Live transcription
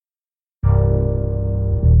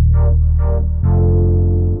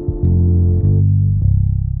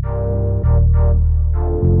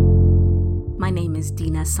is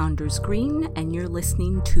Dina Saunders Green, and you're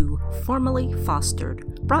listening to Formally Fostered,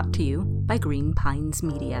 brought to you by Green Pines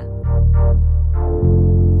Media.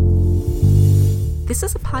 This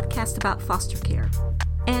is a podcast about foster care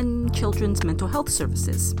and children's mental health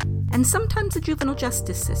services, and sometimes the juvenile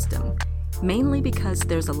justice system, mainly because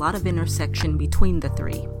there's a lot of intersection between the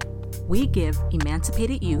three. We give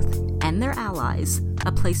emancipated youth and their allies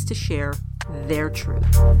a place to share their truth.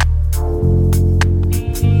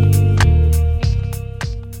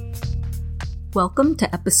 Welcome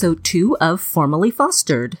to episode 2 of Formally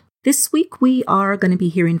Fostered. This week we are going to be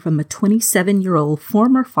hearing from a 27-year-old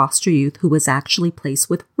former foster youth who was actually placed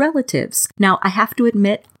with relatives. Now, I have to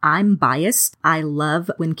admit, I'm biased. I love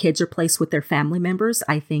when kids are placed with their family members.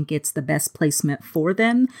 I think it's the best placement for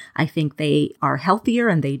them. I think they are healthier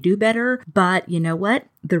and they do better. But you know what?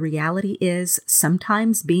 The reality is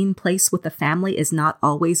sometimes being placed with a family is not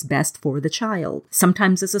always best for the child.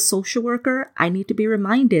 Sometimes as a social worker, I need to be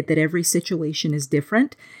reminded that every situation is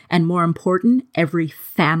different. And more important, every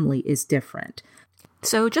family is different.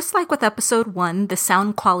 So just like with episode 1, the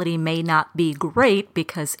sound quality may not be great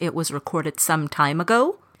because it was recorded some time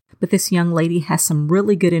ago. But this young lady has some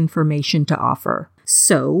really good information to offer.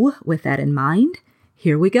 So, with that in mind,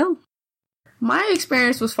 here we go. My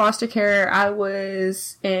experience with foster care, I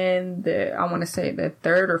was in the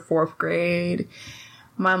 3rd or 4th grade.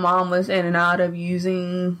 My mom was in and out of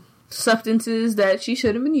using substances that she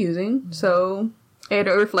shouldn't have been using. So, it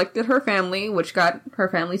reflected her family, which got her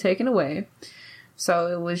family taken away. So,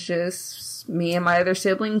 it was just me and my other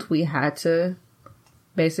siblings. We had to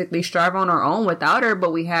basically strive on our own without her,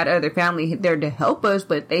 but we had other family there to help us,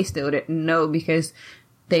 but they still didn't know because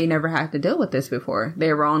they never had to deal with this before.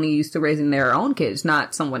 They were only used to raising their own kids,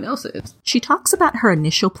 not someone else's. She talks about her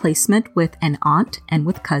initial placement with an aunt and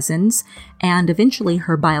with cousins, and eventually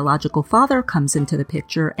her biological father comes into the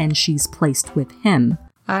picture and she's placed with him.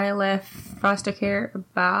 I left foster care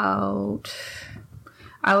I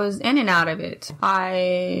was in and out of it.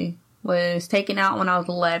 I was taken out when I was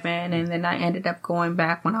 11, and then I ended up going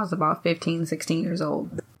back when I was about 15, 16 years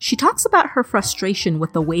old. She talks about her frustration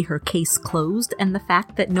with the way her case closed and the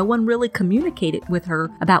fact that no one really communicated with her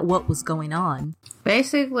about what was going on.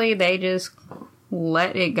 Basically, they just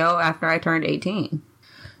let it go after I turned 18.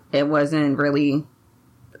 It wasn't really,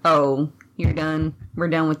 oh, you're done, we're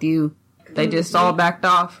done with you. They just all backed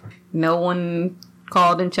off. No one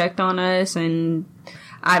called and checked on us, and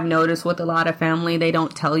I've noticed with a lot of family, they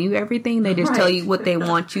don't tell you everything. They just tell you what they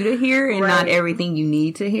want you to hear and not everything you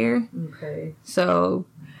need to hear. Okay. So,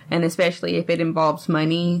 and especially if it involves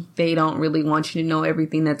money, they don't really want you to know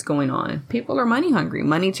everything that's going on. People are money hungry.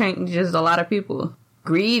 Money changes a lot of people.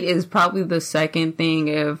 Greed is probably the second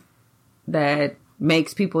thing that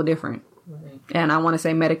makes people different. And I want to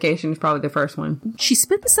say medication is probably the first one. She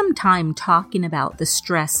spent some time talking about the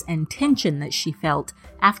stress and tension that she felt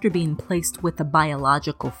after being placed with a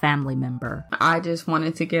biological family member. I just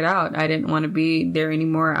wanted to get out. I didn't want to be there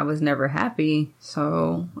anymore. I was never happy.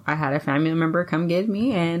 So I had a family member come get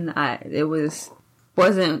me, and it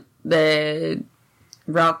wasn't the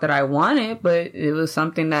route that I wanted, but it was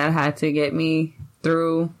something that had to get me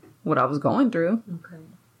through what I was going through. Okay.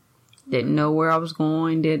 Didn't know where I was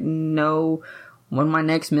going, didn't know when my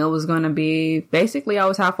next meal was going to be. Basically, I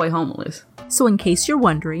was halfway homeless. So in case you're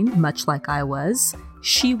wondering, much like I was,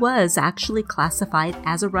 she was actually classified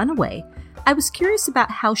as a runaway. I was curious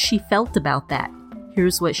about how she felt about that.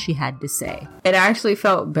 Here's what she had to say. It actually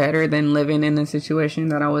felt better than living in the situation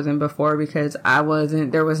that I was in before because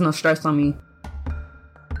there was no stress on me.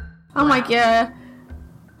 I'm like, yeah,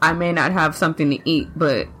 I may not have something to eat,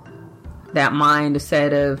 but that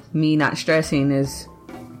mindset of me not stressing is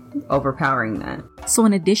overpowering that. So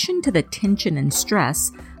in addition to the tension and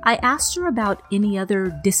stress, I asked her about any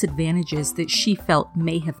other disadvantages that she felt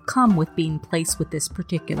may have come with being placed with this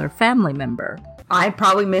particular family member. I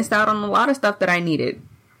probably missed out on a lot of stuff that I needed.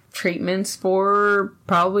 Treatments for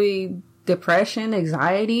probably depression,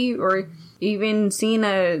 anxiety, or even seeing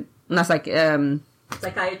psychiatrist.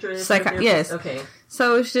 Yes. Okay.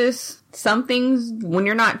 So it's just some things, when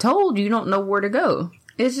you're not told, you don't know where to go.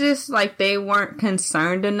 It's just like they weren't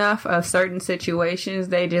concerned enough of certain situations.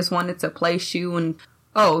 They just wanted to place you and,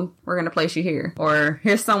 oh, we're going to place you here. Or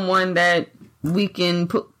here's someone that we can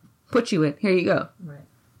put you in. Here you go. Right.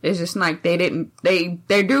 It's just like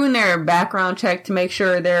they're doing their background check to make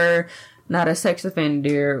sure they're not a sex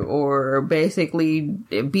offender or basically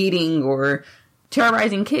beating or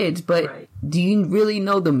terrorizing kids. But do you really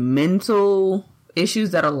know the mental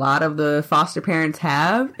issues that a lot of the foster parents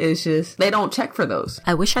have. Is just they don't check for those.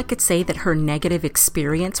 I wish I could say that her negative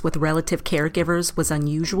experience with relative caregivers was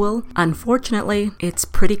unusual. Unfortunately, it's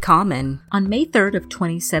pretty common. On May 3rd of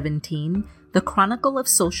 2017, the Chronicle of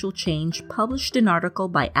Social Change published an article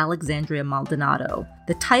by Alexandria Maldonado.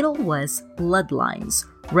 The title was Bloodlines: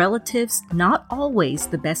 Relatives Not Always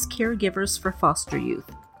the Best Caregivers for Foster Youth.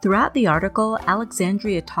 Throughout the article,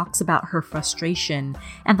 Alexandria talks about her frustration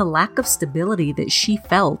and the lack of stability that she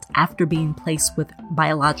felt after being placed with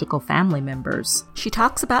biological family members. She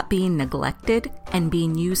talks about being neglected and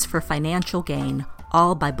being used for financial gain,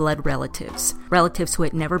 all by blood relatives who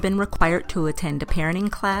had never been required to attend a parenting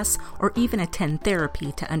class or even attend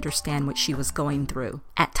therapy to understand what she was going through.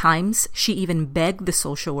 At times, she even begged the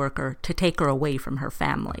social worker to take her away from her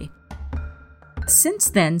family. Since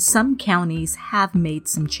then, some counties have made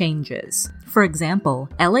some changes. For example,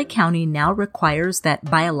 LA County now requires that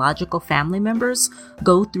biological family members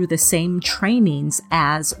go through the same trainings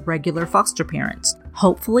as regular foster parents.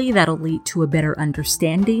 Hopefully, that'll lead to a better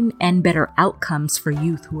understanding and better outcomes for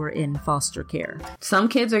youth who are in foster care. Some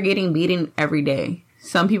kids are getting beaten every day.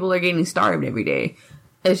 Some people are getting starved every day.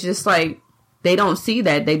 It's just like, they don't see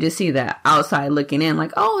that. They just see that outside looking in,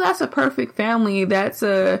 like, oh, that's a perfect family.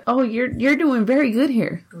 You're doing very good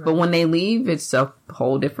here. Right. But when they leave, it's a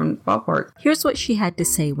whole different ballpark. Here's what she had to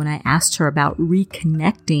say when I asked her about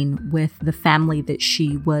reconnecting with the family that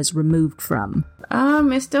she was removed from.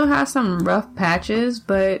 It still has some rough patches,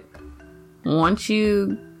 but once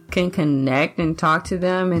you can connect and talk to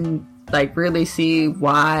them and like really see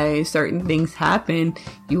why certain things happen,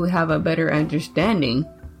 you have a better understanding.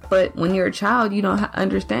 But when you're a child, you don't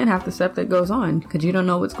understand half the stuff that goes on because you don't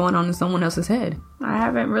know what's going on in someone else's head. I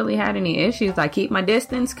haven't really had any issues. I keep my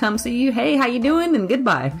distance, come see you, hey, how you doing, and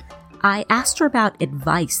goodbye. I asked her about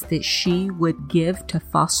advice that she would give to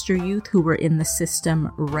foster youth who were in the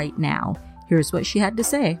system right now. Here's what she had to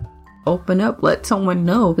say. Open up, let someone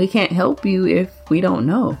know. We can't help you if we don't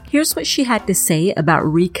know. Here's what she had to say about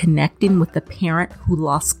reconnecting with the parent who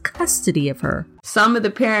lost custody of her. Some of the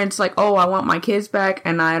parents like, oh, I want my kids back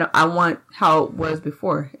and I want how it was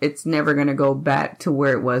before. It's never going to go back to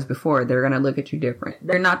where it was before. They're going to look at you different.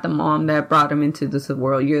 They're not the mom that brought them into this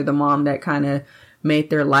world. You're the mom that kind of made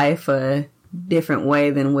their life a different way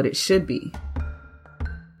than what it should be.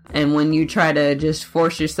 And when you try to just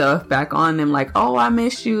force yourself back on them like, oh, I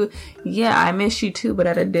miss you. Yeah, I miss you too, but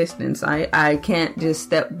at a distance. I can't just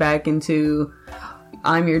step back into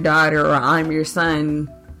I'm your daughter or I'm your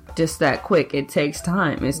son just that quick. It takes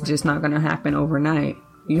time. It's just not going to happen overnight.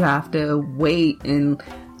 You have to wait and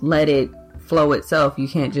let it flow itself. You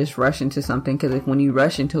can't just rush into something because when you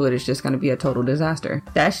rush into it, it's just going to be a total disaster.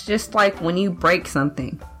 That's just like when you break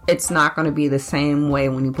something. It's not going to be the same way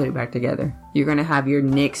when you put it back together. You're going to have your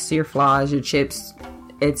nicks, your flaws, your chips.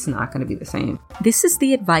 It's not going to be the same. This is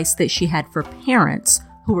the advice that she had for parents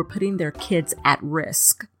who were putting their kids at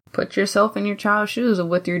risk. Put yourself in your child's shoes of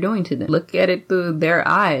what you're doing to them. Look at it through their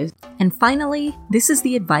eyes. And finally, this is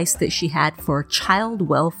the advice that she had for child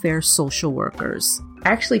welfare social workers.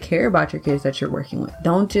 Actually care about your kids that you're working with.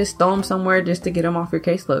 Don't just throw them somewhere just to get them off your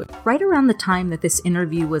caseload. Right around the time that this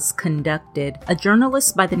interview was conducted, a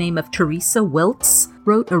journalist by the name of Teresa Wiltz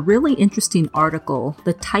wrote a really interesting article.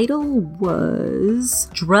 The title was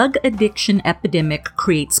Drug Addiction Epidemic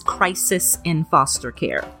Creates Crisis in Foster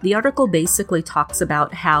Care. The article basically talks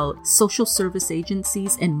about how social service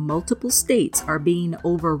agencies in multiple states are being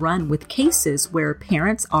overrun with cases where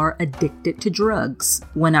parents are addicted to drugs.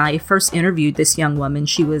 When I first interviewed this young woman,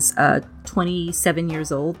 she was 27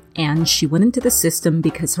 years old, and she went into the system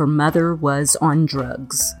because her mother was on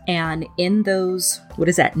drugs. And in those,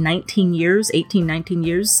 18, 19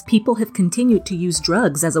 years, people have continued to use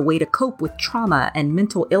drugs as a way to cope with trauma and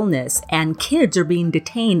mental illness, and kids are being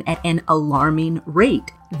detained at an alarming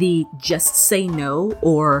rate. The just say no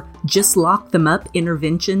or just lock them up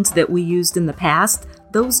interventions that we used in the past,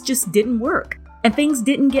 those just didn't work. And things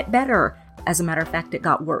didn't get better. As a matter of fact, it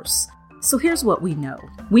got worse. So here's what we know.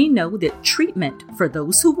 We know that treatment for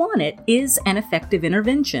those who want it is an effective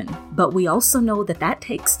intervention, but we also know that that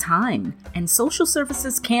takes time, and social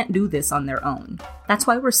services can't do this on their own. That's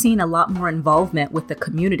why we're seeing a lot more involvement with the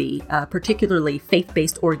community, particularly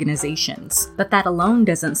faith-based organizations. But that alone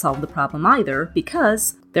doesn't solve the problem either,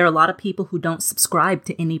 because there are a lot of people who don't subscribe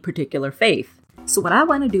to any particular faith. So what I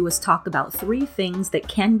want to do is talk about 3 things that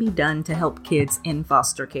can be done to help kids in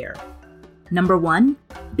foster care. Number 1,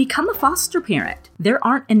 become a foster parent. There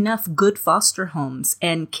aren't enough good foster homes,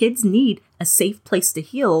 and kids need a safe place to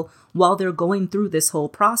heal while they're going through this whole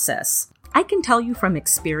process. I can tell you from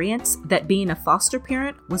experience that being a foster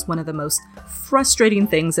parent was one of the most frustrating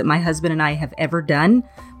things that my husband and I have ever done,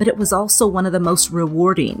 but it was also one of the most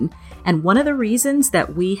rewarding. And one of the reasons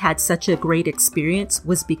that we had such a great experience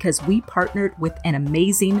was because we partnered with an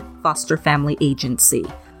amazing foster family agency.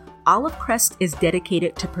 Olive Crest is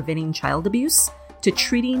dedicated to preventing child abuse, to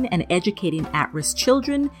treating and educating at-risk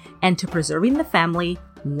children, and to preserving the family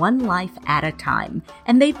one life at a time.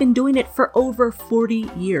 And they've been doing it for over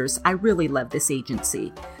 40 years. I really love this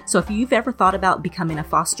agency. So if you've ever thought about becoming a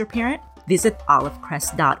foster parent, visit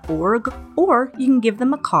olivecrest.org, or you can give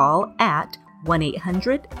them a call at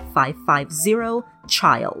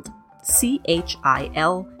 1-800-550-CHILD.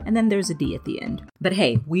 CHIL, and then there's a D at the end. But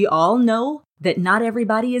hey, we all know that not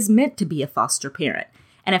everybody is meant to be a foster parent.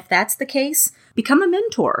 And if that's the case, become a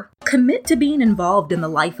mentor. Commit to being involved in the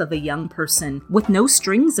life of a young person with no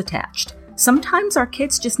strings attached. Sometimes our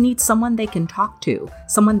kids just need someone they can talk to,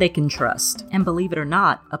 someone they can trust, and believe it or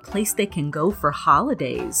not, a place they can go for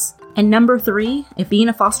holidays. And number 3, if being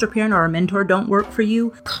a foster parent or a mentor don't work for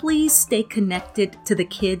you, please stay connected to the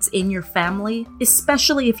kids in your family,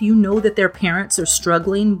 especially if you know that their parents are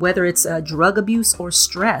struggling, whether it's drug abuse or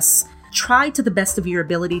stress. Try to the best of your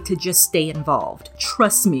ability to just stay involved.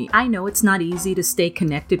 Trust me, I know it's not easy to stay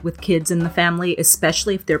connected with kids in the family,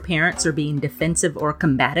 especially if their parents are being defensive or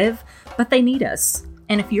combative, but they need us.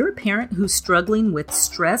 And if you're a parent who's struggling with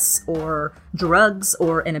stress or drugs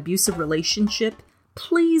or an abusive relationship,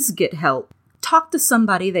 please get help. Talk to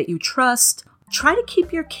somebody that you trust. Try to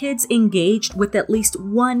keep your kids engaged with at least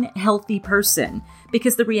one healthy person.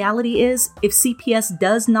 Because the reality is, if CPS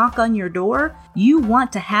does knock on your door, you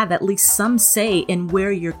want to have at least some say in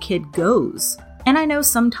where your kid goes. And I know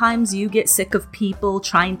sometimes you get sick of people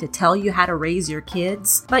trying to tell you how to raise your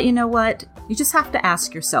kids, but you know what? You just have to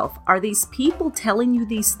ask yourself, are these people telling you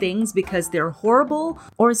these things because they're horrible,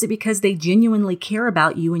 or is it because they genuinely care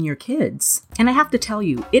about you and your kids? And I have to tell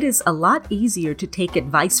you, it is a lot easier to take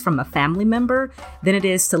advice from a family member than it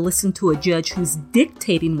is to listen to a judge who's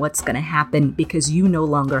dictating what's going to happen because you no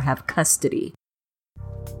longer have custody.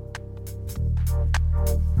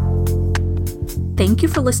 Thank you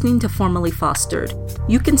for listening to Formally Fostered.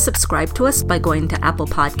 You can subscribe to us by going to Apple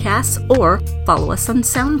Podcasts or follow us on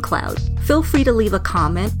SoundCloud. Feel free to leave a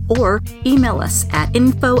comment or email us at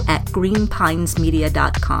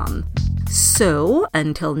info@greenpinesmedia.com. So,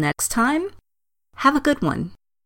 until next time, have a good one.